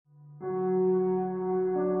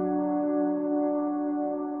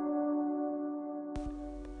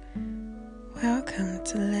Welcome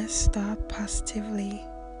to Let's Start Positively.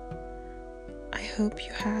 I hope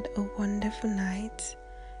you had a wonderful night,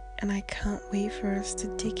 and I can't wait for us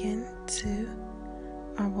to dig into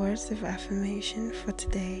our words of affirmation for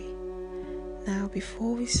today. Now,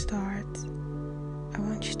 before we start, I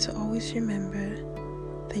want you to always remember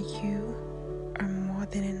that you are more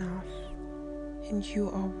than enough, and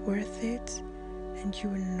you are worth it, and you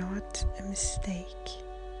are not a mistake.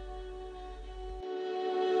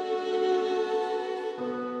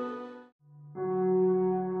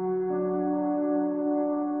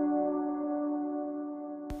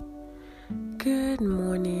 Good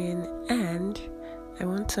morning, and I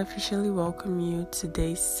want to officially welcome you to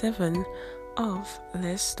day 7 of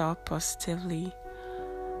Let's Start Positively.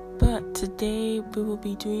 But today we will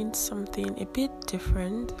be doing something a bit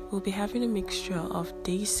different. We'll be having a mixture of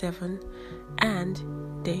day 7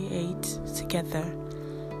 and day 8 together.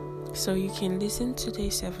 So you can listen to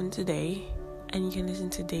day 7 today and you can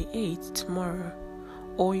listen to day 8 tomorrow.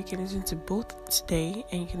 Or you can listen to both today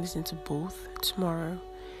and you can listen to both tomorrow.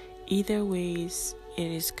 Either ways, it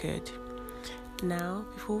is good. Now,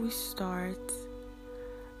 before we start,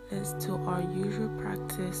 let's do our usual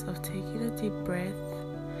practice of taking a deep breath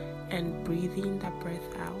and breathing that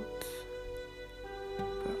breath out.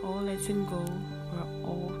 We're all letting go. We're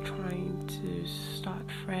all trying to start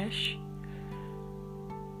fresh.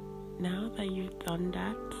 Now that you've done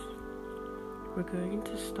that, we're going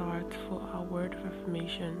to start for our word of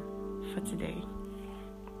affirmation for today.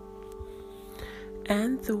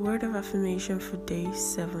 And the word of affirmation for day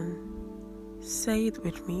 7. Say it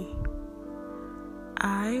with me.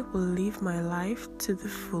 I will live my life to the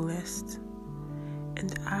fullest,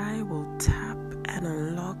 and I will tap and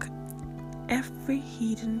unlock every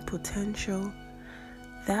hidden potential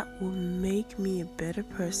that will make me a better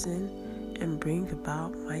person and bring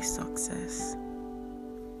about my success.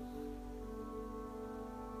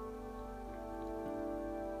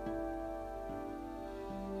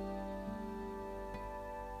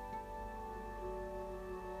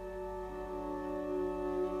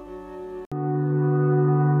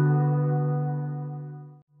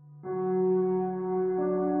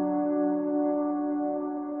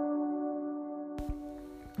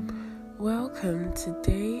 Welcome to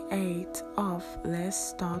day 8 of Let's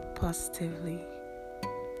Start Positively.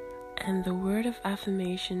 And the word of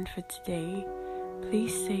affirmation for today,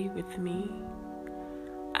 please say with me,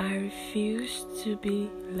 I refuse to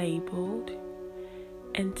be labeled,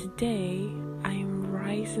 and today I am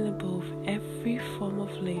rising above every form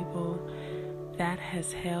of label that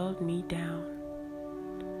has held me down.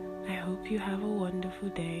 I hope you have a wonderful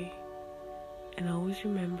day, and always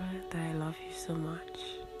remember that I love you so much.